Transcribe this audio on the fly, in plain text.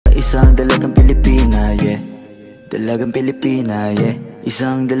Isang dalagang Pilipina, yeah. Dalagang Pilipina, yeah.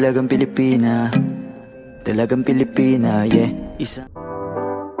 Isang dalagang Pilipina. Dalagang Pilipina, yeah. Isang...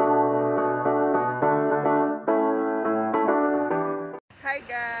 Hi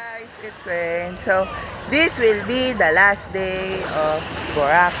guys, it's Rain. So, this will be the last day of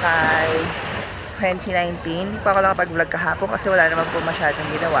Boracay 2019. Hindi pa ako nakapag-vlog kahapon kasi wala naman po masyadong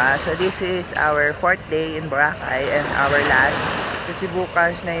ginawa. So, this is our 4th day in Boracay and our last. Kasi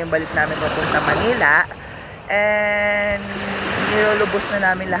bukas na yung balik namin papunta Manila. And nilulubos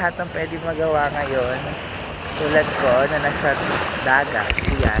na namin lahat ng pwede magawa ngayon. Tulad ko na nasa dagat.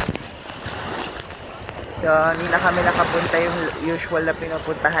 Yan. So, hindi na kami nakapunta yung usual na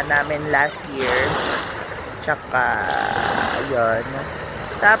pinupuntahan namin last year. Tsaka, yun.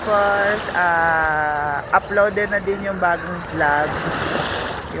 Tapos, uploaded na din yung bagong vlog.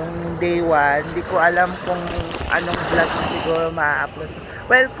 Yung day 1. Hindi ko alam kung anong vlog siguro ma-upload.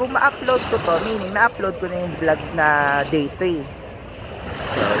 Well, kung ma-upload ko to, meaning na-upload ko na yung vlog na day 3.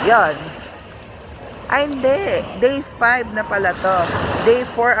 So, yun. Ay, hindi. Day 5 na pala to. Day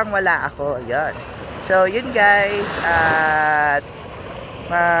 4 ang wala ako. Yun. So, yun guys, at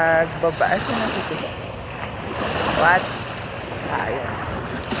magbaba, what? Ayun.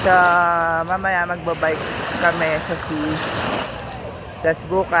 So, mamaya magbabike kami sa sea. Tapos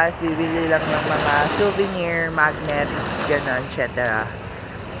bukas, bibili lang yung mga souvenir, magnets, gano'n, etc.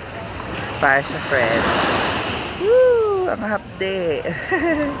 Para sa friends. Woo! Ang hapde.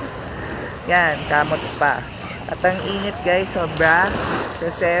 Yan, kamot pa. At ang init guys, sobra.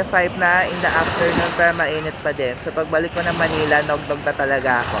 Kasi 5 na in the afternoon para mainit pa din. So pagbalik ko ng Manila, nog-nog na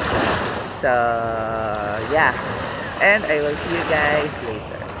talaga ako. So, yeah. And I will see you guys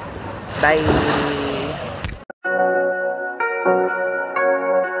later. Bye!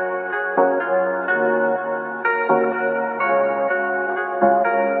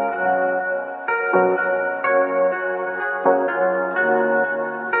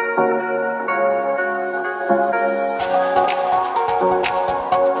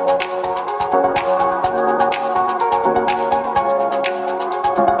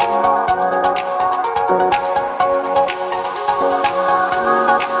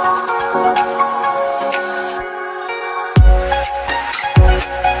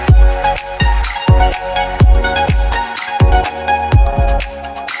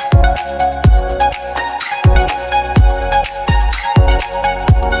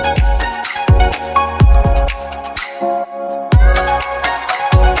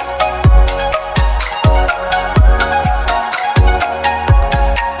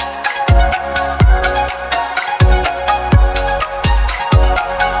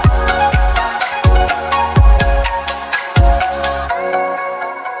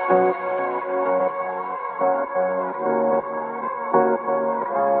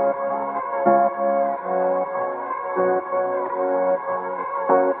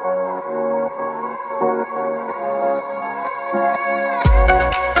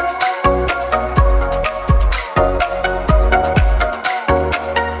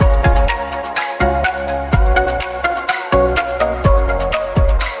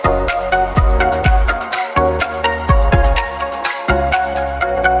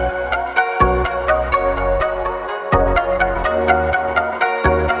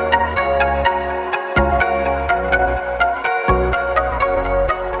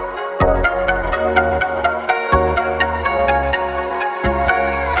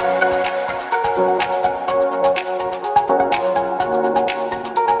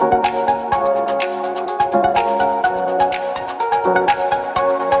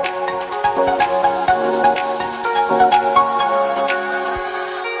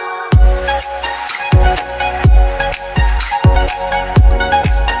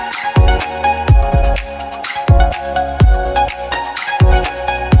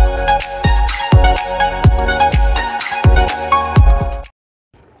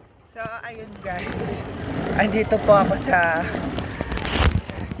 Andito po ako sa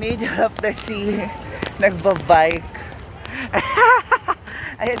middle of the sea, nagbabike.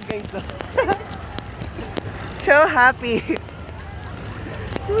 Ayan guys, so happy.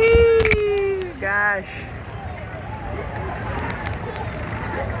 Whee! Gosh.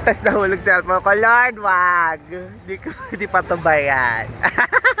 Tapos nahulog sa cellphone ko, Lord, wag. Di pa to bayan.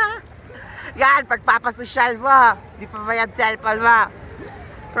 Yan, pagpapasosyal mo, di pa ba yan cellphone mo?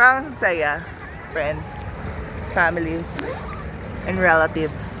 Parang saya, friends, families, and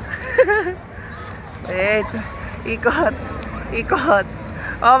relatives. Wait, ikot, ikot.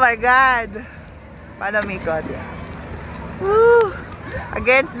 Oh my God! Paano mikot? Woo!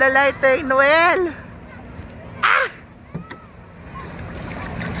 Against the light, Noel! Ah!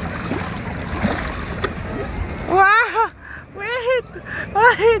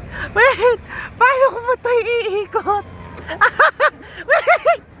 Wait! Wait! Paano ko ba ito iikot?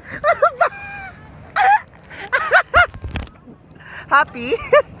 Wait! Ano ba? Happy?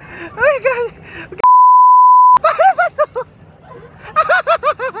 Oh my God! Paano ba ito?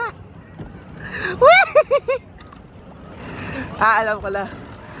 Wait! Alam ko na.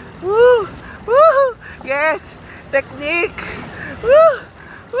 Woo! Woo! Yes! Technique! Woo!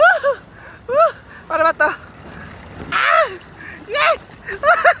 Woo! Woo! Paano ba ito? Ah! Yes!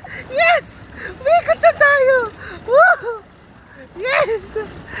 Yes! Umikot na tayo! Woo! Yes!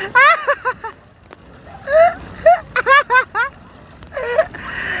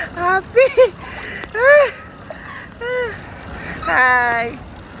 Happy! Hi!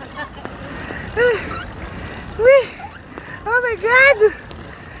 Wee! Oh my God!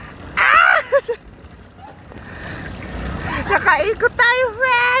 Ah! Nakaikot tayo,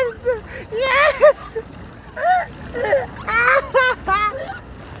 friends! Yes!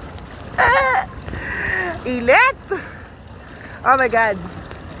 Ilit! Oh my God!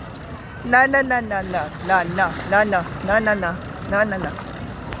 No, no, no, no, no, no, no, no, no, no, no, no, no, no, no.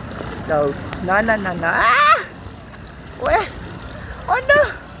 Those. No, no, no, no. Ah! Wait! Oh no!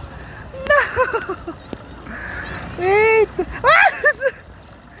 No! Wait!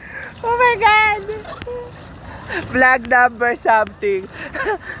 Oh my God! Flag number something.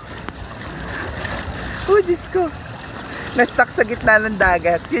 Oh, Diyos ko. Na-stuck sa gitna ng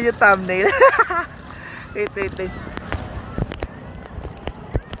dagat. Yun yung thumbnail. Wait, wait, wait.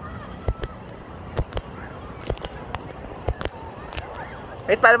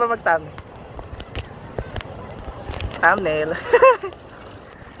 Wait, paano ba mag-thumbnail? Thumbnail.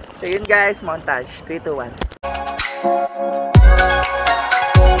 So yun guys, montage. 3, 2, 1.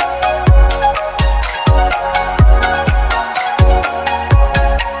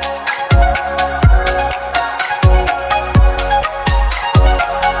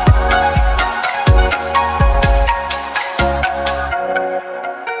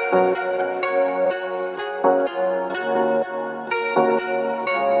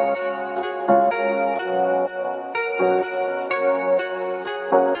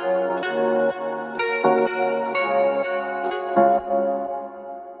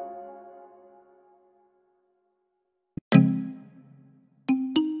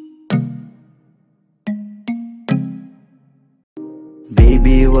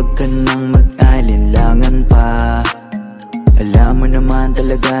 Baby, wag ka nang mag-alinlangan pa. Alam mo naman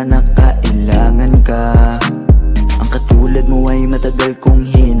talaga na kailangan ka. Ang katulad mo ay matagal kong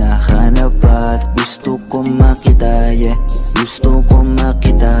hinahanap at gusto ko makita, yeah. Gusto ko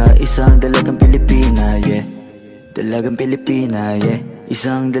makita isang dalagang Pilipina, yeah. Dalagang Pilipina, yeah.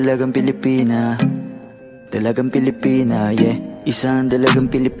 Isang dalagang Pilipina. Dalagang Pilipina, yeah. Isang dalagang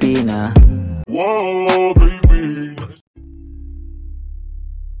Pilipina. Wow, baby.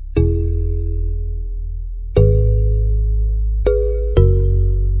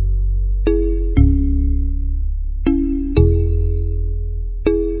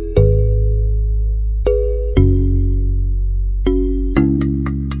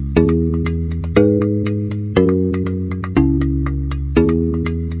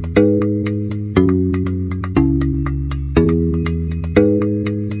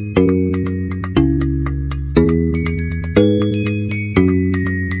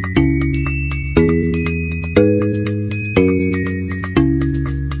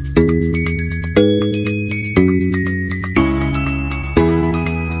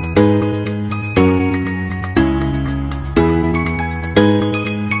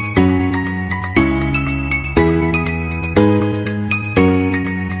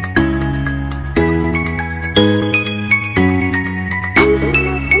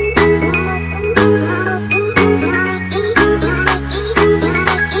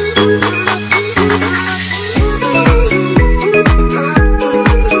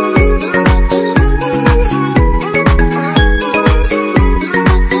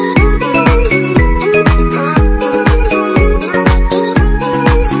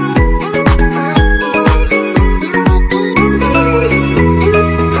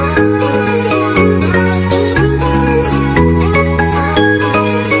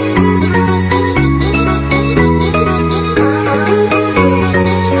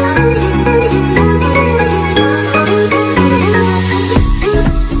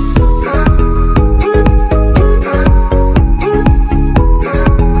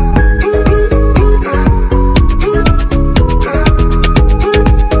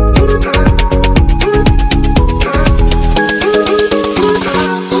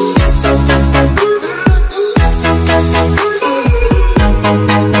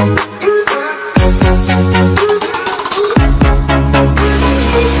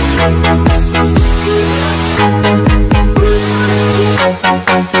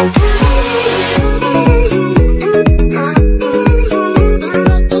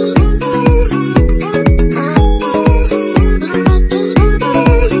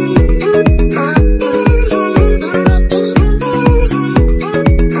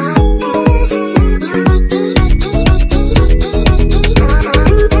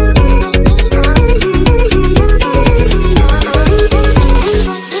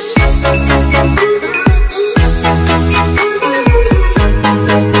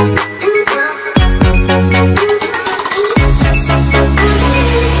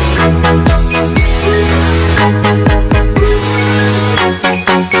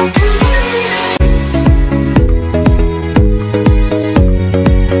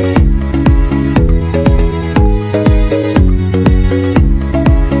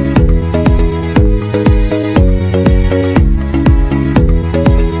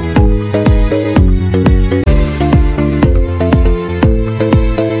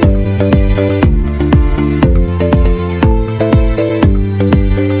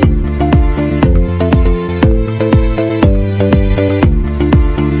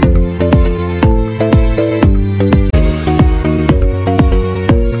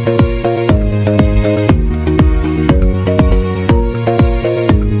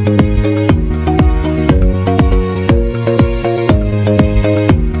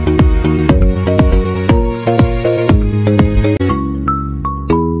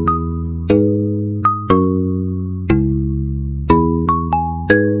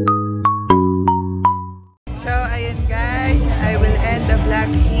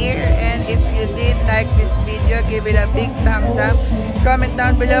 like this video, give it a big thumbs up. Comment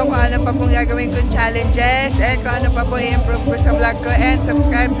down below kung ano pa pong gagawin kong challenges and kung ano pa po i-improve ko sa vlog ko, and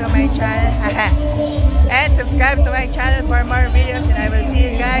subscribe to my channel. And subscribe to my channel for more videos, and I will see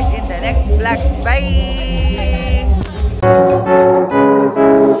you guys in the next vlog. Bye!